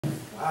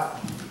Wow.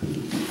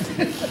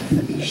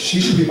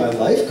 She should be my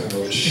life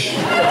coach.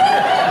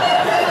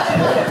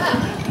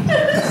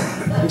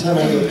 Every time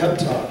I do a pep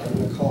talk, I'm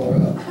going to call her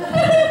up.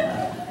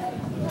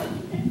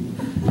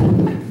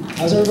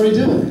 How's everybody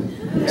doing?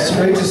 It's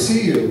great to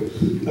see you.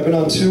 I've been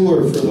on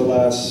tour for the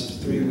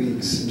last 3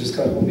 weeks and just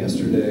got home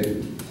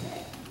yesterday.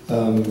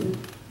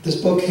 This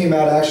book came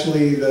out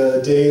actually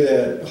the day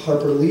that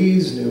Harper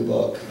Lee's new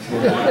book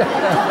came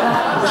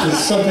out, which is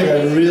something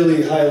I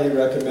really highly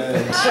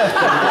recommend.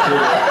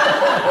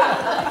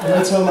 I'm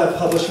going to tell my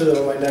publisher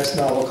that when my next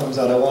novel comes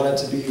out, I want it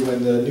to be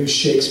when the new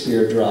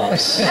Shakespeare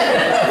drops.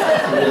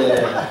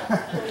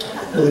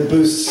 Really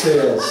boost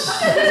sales.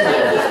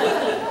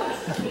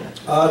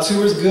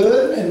 Tour's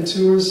good, and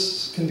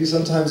tours can be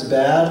sometimes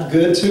bad.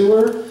 Good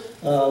tour.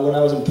 When I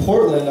was in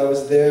Portland, I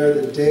was there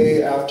the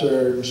day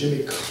after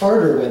Jimmy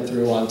Carter went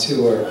through on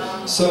tour.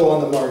 So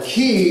on the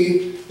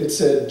marquee, it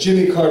said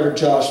Jimmy Carter,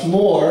 Josh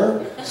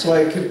Mohr. So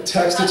I could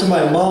text it to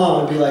my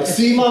mom and be like,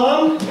 "See,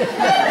 Mom?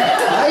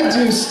 I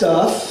do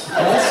stuff.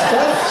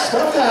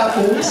 Stuff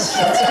happens.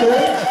 That's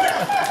good."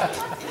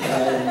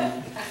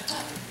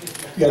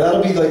 Yeah,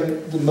 that'll be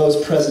like the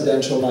most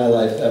presidential my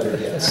life ever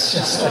gets.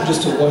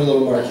 Just a one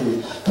little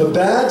marquee. The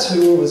bad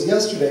tour was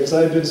yesterday because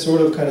I had been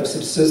sort of kind of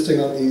subsisting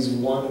on these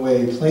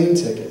one-way plane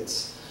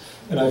tickets.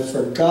 And I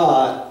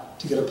forgot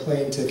to get a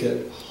plane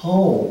ticket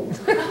home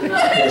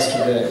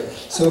yesterday.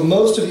 So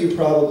most of you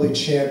probably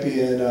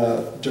champion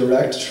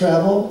direct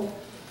travel,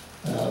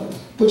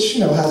 which,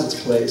 you know, has its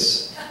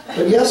place.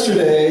 But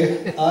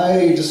yesterday,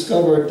 I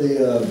discovered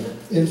the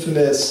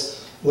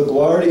infamous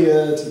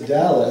LaGuardia to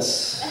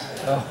Dallas,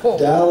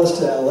 Dallas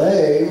to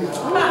LA,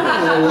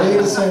 LA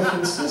to San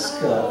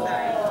Francisco.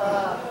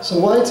 So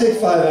why take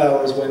 5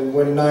 hours when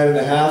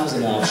 9.5 is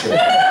an option?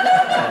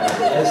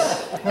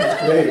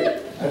 That's great.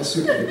 I had a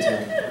super good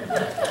time.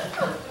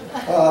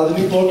 The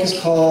new book is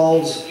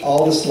called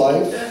All This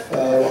Life.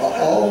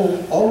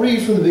 I'll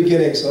read from the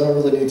beginning, so I don't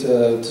really need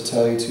to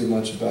tell you too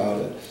much about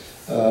it.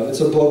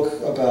 It's a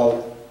book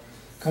about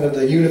kind of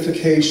the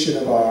unification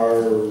of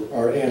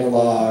our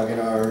analog and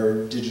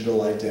our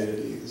digital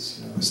identities.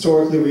 You know,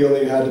 historically, we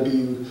only had to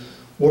be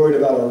worried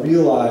about our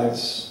real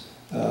lives,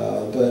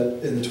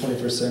 but in the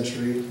 21st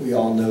century, we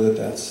all know that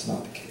that's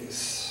not the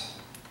case.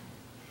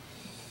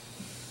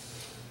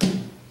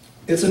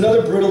 It's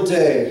another brittle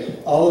day,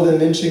 all of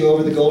them inching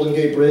over the Golden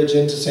Gate Bridge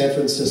into San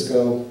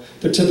Francisco,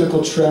 their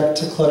typical trek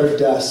to cluttered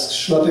desks,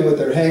 schlepping with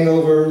their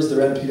hangovers,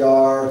 their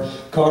NPR,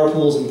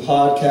 carpools and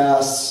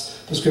podcasts,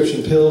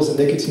 prescription pills and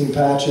nicotine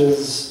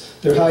patches,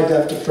 their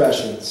high-def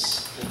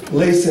depressions,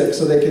 LASIK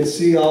so they can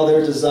see all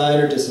their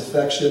designer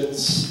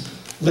disaffections,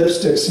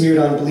 lipstick smeared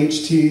on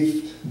bleached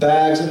teeth,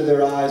 bags under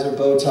their eyes or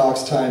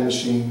Botox time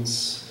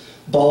machines,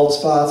 bald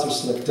spots or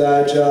slick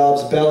dye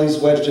jobs, bellies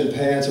wedged in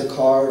pants or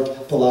carved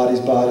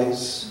Pilates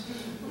bodies,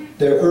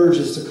 their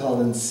urges to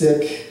call in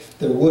sick,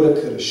 their woulda,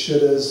 coulda,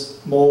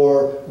 shouldas,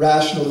 more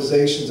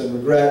rationalizations and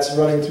regrets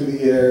running through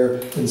the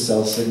air in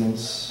cell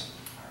signals.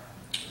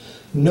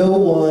 No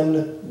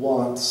one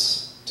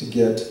wants to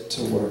get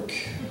to work.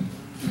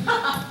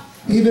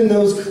 Even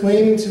those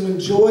claiming to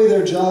enjoy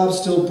their jobs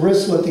still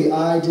bristle at the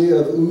idea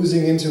of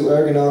oozing into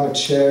ergonomic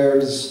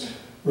chairs,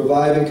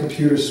 reviving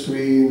computer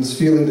screens,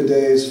 feeling the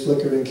day's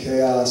flickering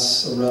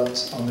chaos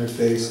erupt on their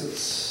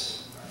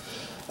faces.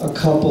 A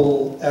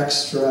couple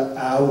extra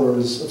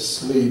hours of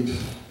sleep.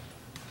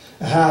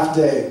 A half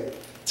day,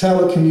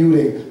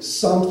 telecommuting,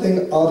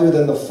 something other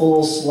than the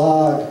full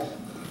slog.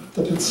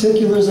 The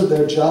particulars of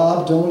their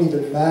job don't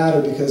even matter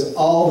because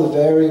all the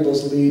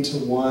variables lead to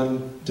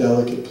one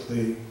delicate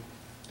plea.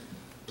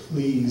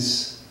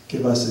 Please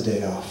give us a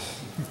day off.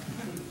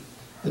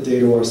 A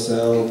day to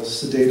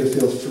ourselves, a day to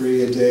feel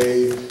free, a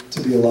day to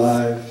be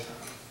alive.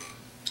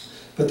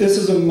 But this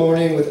is a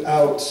morning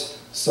without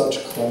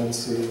such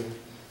clemency.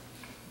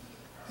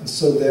 And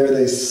so there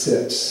they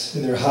sit,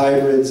 in their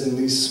hybrids and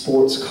leased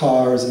sports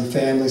cars and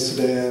family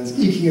sedans,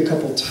 eking a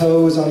couple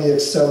toes on the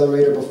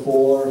accelerator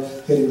before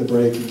hitting the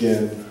brake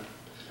again.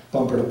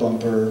 Bumper to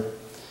bumper,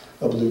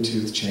 a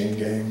Bluetooth chain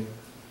gang.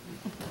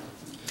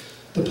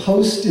 The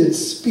posted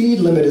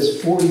speed limit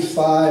is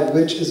 45,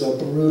 which is a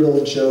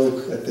brutal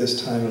joke at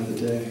this time of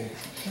the day.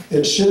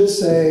 It should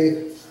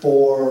say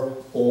 4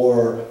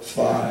 or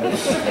 5.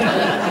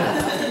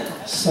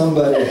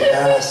 Somebody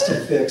has to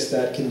fix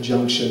that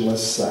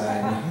conjunctionless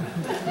sign.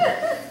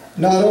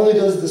 Not only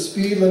does the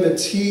speed limit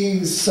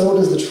tease, so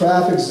does the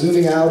traffic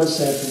zooming out of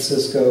San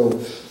Francisco,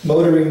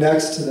 motoring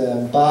next to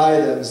them, by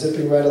them,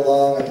 zipping right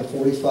along at the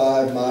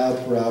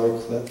 45-mile-per-hour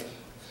clip.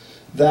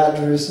 That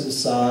drew some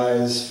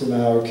sighs from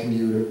our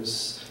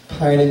commuters,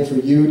 pining for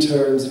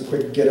U-turns and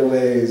quick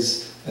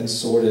getaways and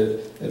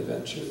sordid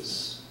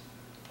adventures.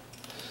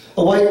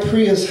 A white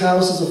Prius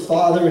houses a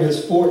father and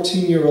his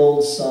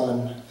 14-year-old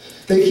son.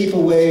 They keep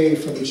away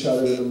from each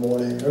other in the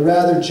morning, or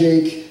rather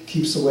Jake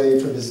keeps away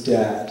from his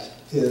dad,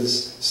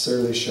 his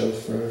surly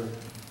chauffeur.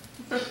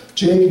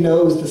 Jake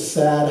knows the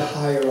sad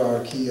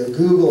hierarchy. A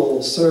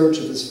Google search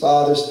of his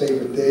father's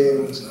favorite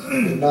things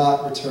would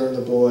not return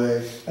the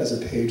boy as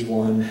a page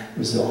 1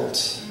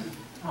 result.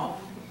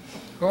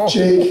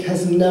 Jake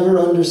has never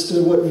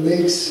understood what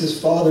makes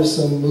his father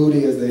so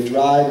moody as they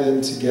drive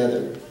in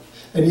together.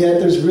 And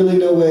yet there's really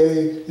no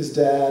way his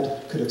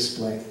dad could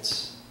explain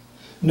it.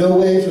 No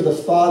way for the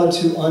father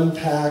to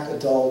unpack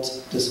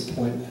adult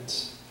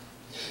disappointment.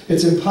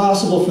 It's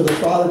impossible for the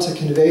father to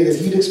convey that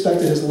he'd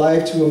expected his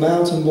life to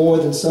amount to more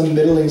than some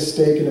middling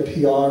stake in a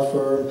PR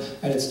firm,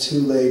 and it's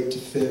too late to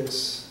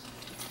fix.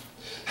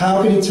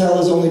 How can he tell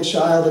his only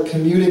child that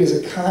commuting is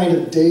a kind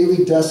of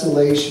daily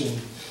desolation,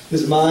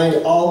 his mind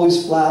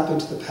always flapping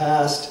to the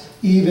past,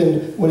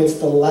 even when it's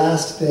the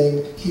last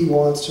thing he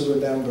wants to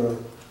remember,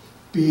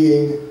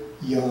 being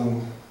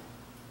young?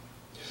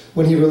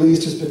 When he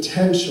released his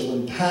potential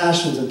and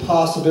passions and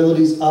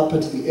possibilities up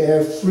into the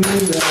air, freeing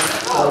them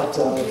like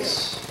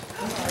doves.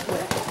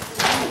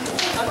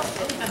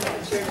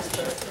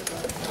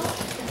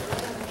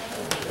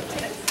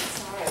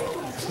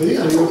 Please,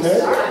 are you okay?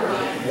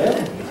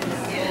 Yeah.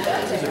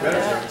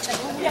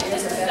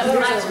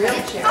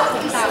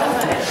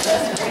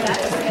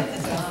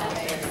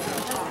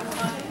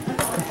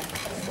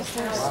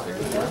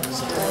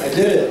 I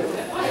did it. It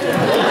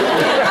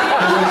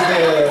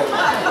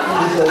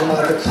was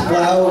the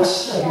clout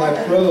of my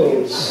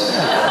prose.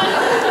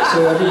 So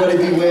everybody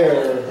beware.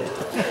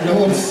 No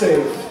one's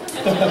safe.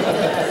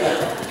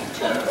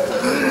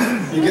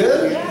 You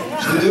good?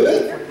 Should we do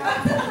it?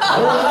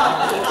 All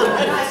right.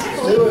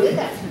 Do it.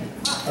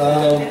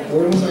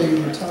 What was I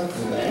even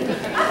talking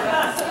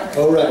about?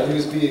 Oh, right, he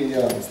was being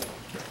young.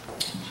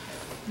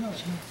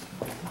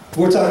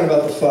 We're talking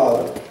about the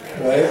father,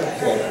 right?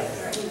 Okay.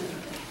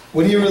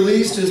 When he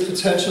released his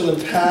potential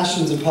and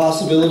passions and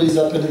possibilities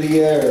up into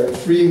the air,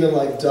 freeing them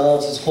like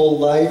doves, his whole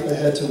life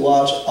ahead to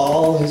watch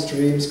all his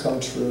dreams come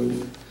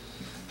true.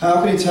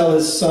 How can he tell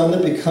his son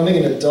that becoming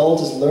an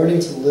adult is learning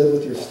to live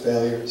with your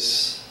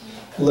failures?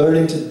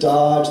 Learning to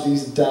dodge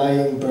these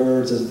dying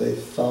birds as they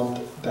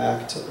thump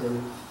back to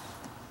earth?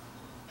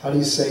 How do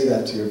you say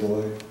that to your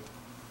boy?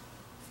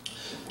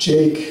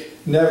 Jake,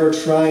 never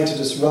trying to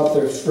disrupt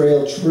their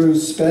frail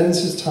truths, spends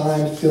his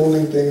time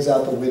filming things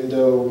out the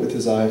window with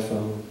his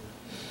iPhone.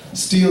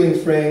 Stealing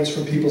frames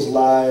from people's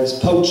lives,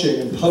 poaching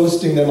and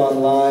posting them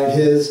online,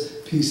 his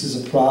pieces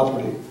of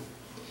property.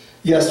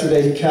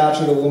 Yesterday he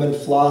captured a woman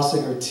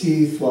flossing her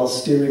teeth while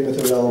steering with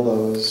her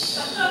elbows.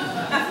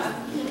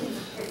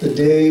 The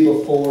day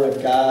before,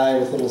 a guy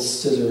with little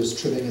scissors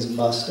trimming his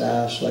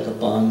mustache like a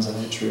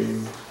bonsai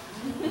tree.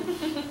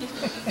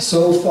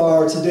 So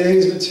far,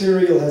 today's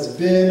material has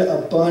been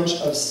a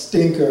bunch of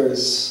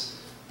stinkers,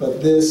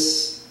 but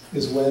this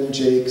is when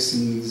Jake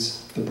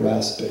sees the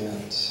brass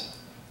band.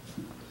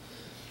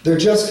 They're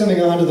just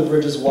coming onto the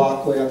bridge's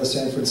walkway on the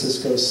San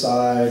Francisco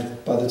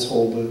side by the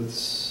toll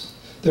booths.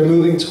 They're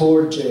moving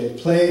toward Jake,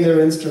 playing their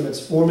instruments,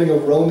 forming a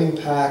roaming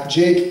pack.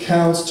 Jake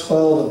counts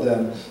 12 of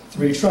them.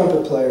 3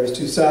 trumpet players,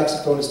 2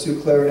 saxophonists, 2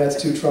 clarinets,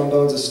 2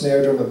 trombones, a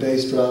snare drum, a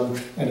bass drum,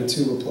 and a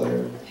tuba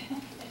player.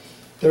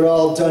 They're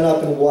all done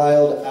up in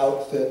wild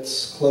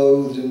outfits,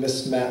 clothed in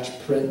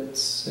mismatched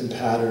prints and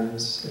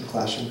patterns and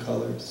clashing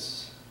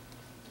colors.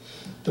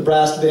 The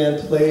brass band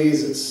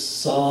plays its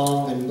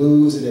song and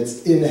moves in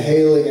its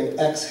inhaling and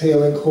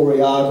exhaling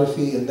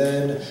choreography, and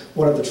then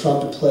one of the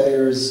trumpet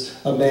players,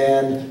 a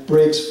man,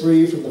 breaks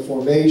free from the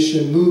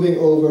formation, moving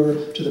over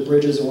to the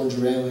bridge's orange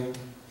railing,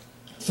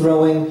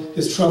 throwing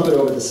his trumpet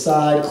over the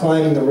side,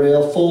 climbing the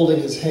rail, folding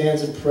his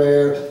hands in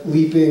prayer,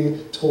 leaping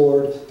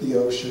toward the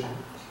ocean.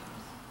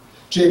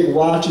 Jake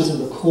watches and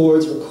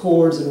records and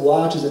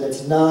watches, and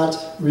it's not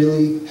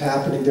really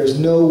happening. There's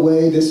no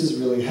way this is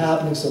really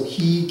happening, so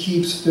he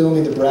keeps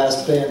filming. The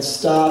brass band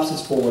stops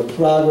its forward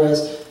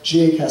progress.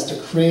 Jake has to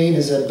crane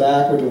his head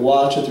backward to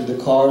watch it through the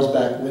car's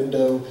back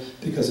window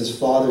because his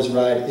father's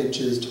ride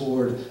inches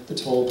toward the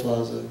toll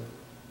plaza.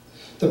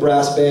 The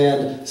brass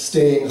band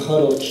staying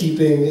huddled,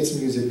 keeping its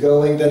music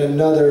going. Then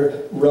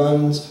another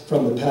runs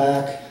from the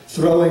pack,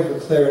 throwing her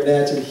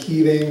clarinet and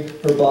heaving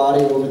her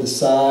body over the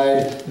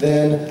side.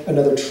 Then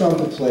another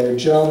trumpet player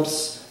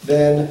jumps,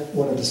 then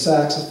one of the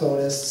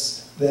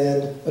saxophonists,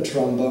 then a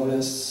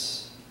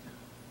trombonist.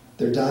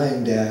 "They're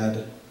dying,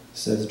 Dad,"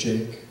 says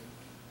Jake.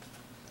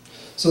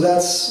 So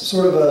that's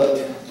sort of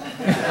a...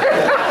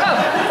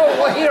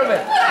 Oh, wait a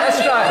minute.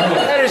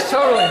 That is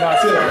totally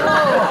not true.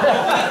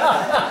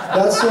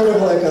 That's sort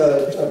of like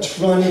a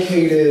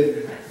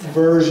truncated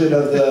version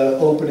of the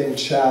opening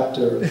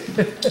chapter.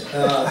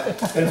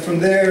 And from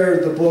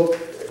there, the book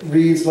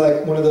reads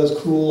like one of those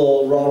cool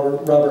old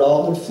Robert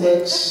Altman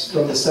flicks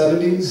from the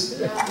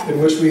 70s, in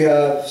which we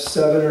have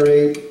 7 or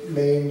 8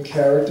 main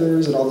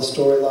characters, and all the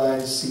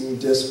storylines seem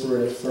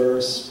disparate at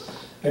first,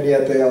 and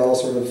yet they all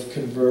sort of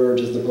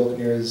converge as the book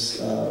nears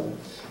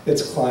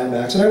its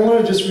climax. And I want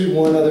to just read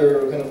one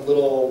other kind of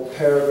little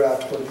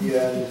paragraph toward the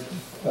end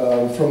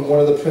from one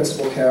of the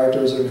principal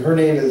characters, and her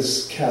name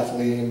is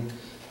Kathleen.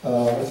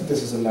 I think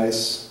this is a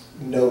nice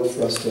note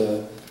for us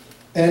to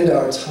end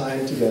our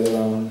time together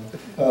on.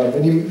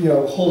 And you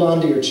know, hold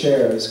on to your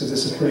chairs, because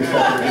this is pretty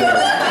fucking good.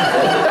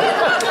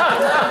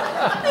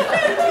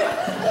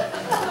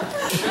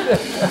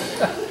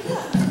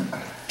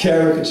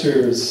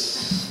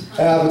 Caricatures.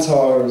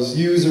 avatars,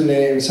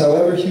 usernames,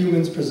 however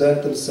humans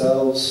present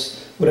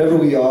themselves, whatever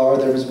we are,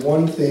 there is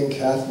one thing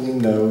Kathleen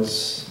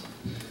knows.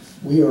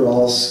 We are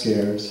all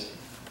scared.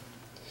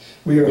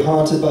 We are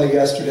haunted by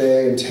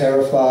yesterday and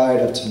terrified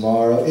of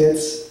tomorrow.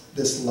 It's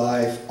this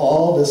life,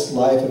 all this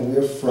life, and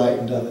we're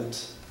frightened of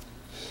it.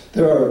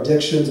 There are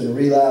addictions and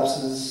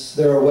relapses.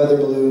 There are weather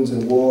balloons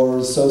and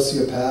wars,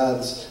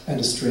 sociopaths and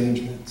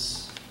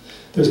estrangements.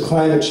 There's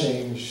climate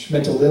change,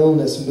 mental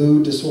illness,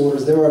 mood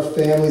disorders. There are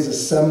families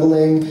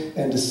assembling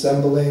and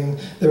dissembling.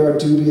 There are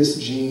dubious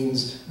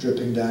genes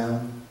dripping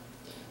down.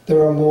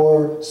 There are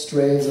more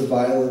strains of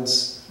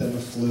violence than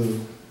the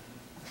flu.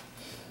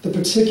 The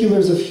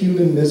particulars of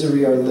human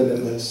misery are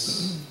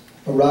limitless.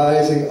 A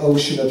rising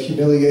ocean of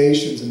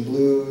humiliations and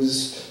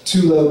blues,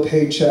 too low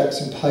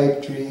paychecks and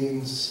pipe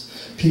dreams.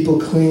 People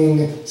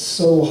cling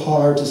so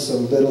hard to so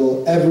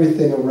little,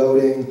 everything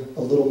eroding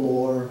a little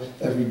more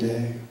every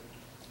day.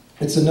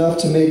 It's enough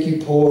to make you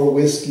pour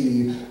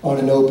whiskey on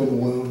an open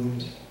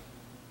wound.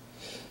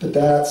 But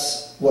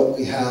that's what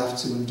we have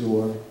to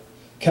endure.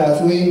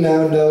 Kathleen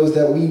now knows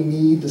that we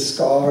need the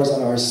scars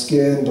on our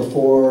skin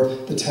before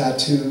the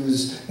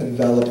tattoos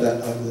envelop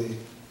that ugly.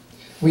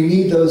 We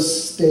need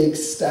those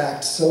stakes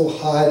stacked so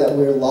high that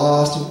we're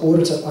lost in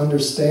order to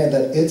understand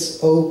that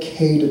it's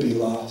okay to be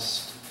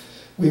lost.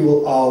 We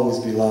will always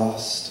be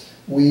lost.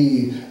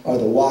 We are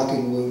the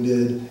walking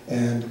wounded,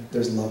 and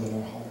there's love in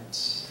our hearts.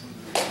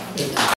 Thank you.